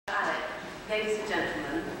Ladies and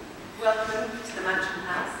gentlemen, welcome to the Mansion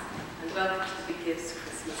House and welcome to the Big Gifts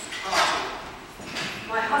Christmas party.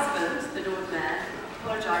 My husband, the Lord Mayor,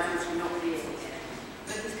 apologises for not being here,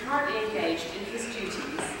 but he's currently engaged in his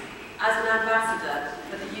duties as an ambassador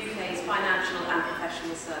for the UK's financial and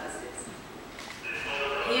professional services.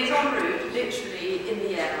 He is en route, literally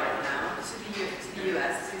in the air right now, to the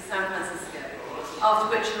US, to San Francisco,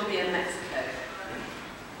 after which he'll be in Mexico.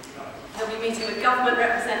 He'll be meeting with government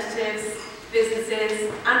representatives,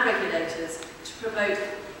 businesses and regulators to promote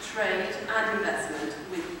trade and investment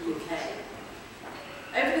with the UK.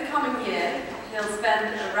 Over the coming year, he'll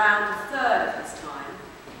spend around a third of his time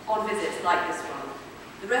on visits like this one.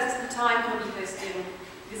 The rest of the time he'll be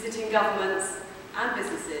visiting governments and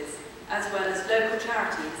businesses, as well as local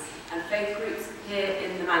charities and faith groups here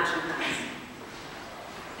in the Mansion House.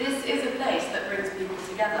 This is a place that brings people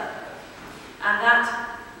together, and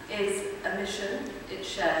that is a mission it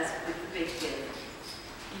shares with the Big Give,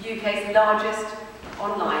 the UK's largest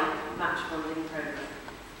online match funding programme.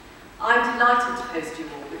 I'm delighted to host you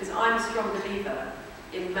all because I'm a strong believer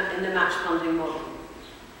in the match funding model.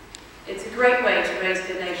 It's a great way to raise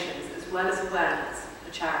donations as well as awareness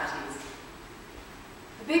for charities.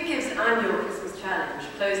 The Big Giv's annual Christmas challenge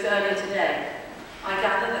closed earlier today. I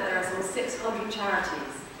gather that there are some 600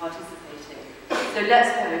 charities participating, so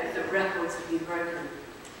let's hope that records have been broken.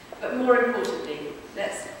 But more importantly,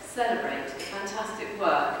 let's celebrate the fantastic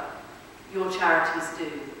work your charities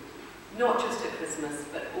do, not just at Christmas,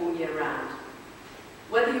 but all year round.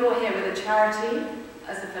 Whether you're here with a charity,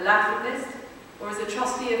 as a philanthropist, or as a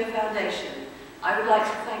trustee of a foundation, I would like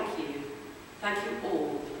to thank you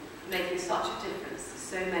all, for making such a difference to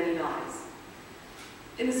so many lives.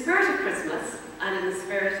 In the spirit of Christmas, and in the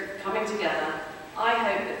spirit of coming together, I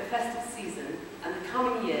hope that the festive season and the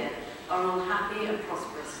coming year are all happy and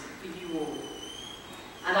prosperous for you all.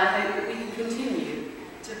 And I hope that we can continue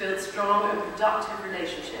to build strong and productive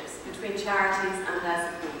relationships between charities and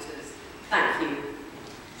their supporters.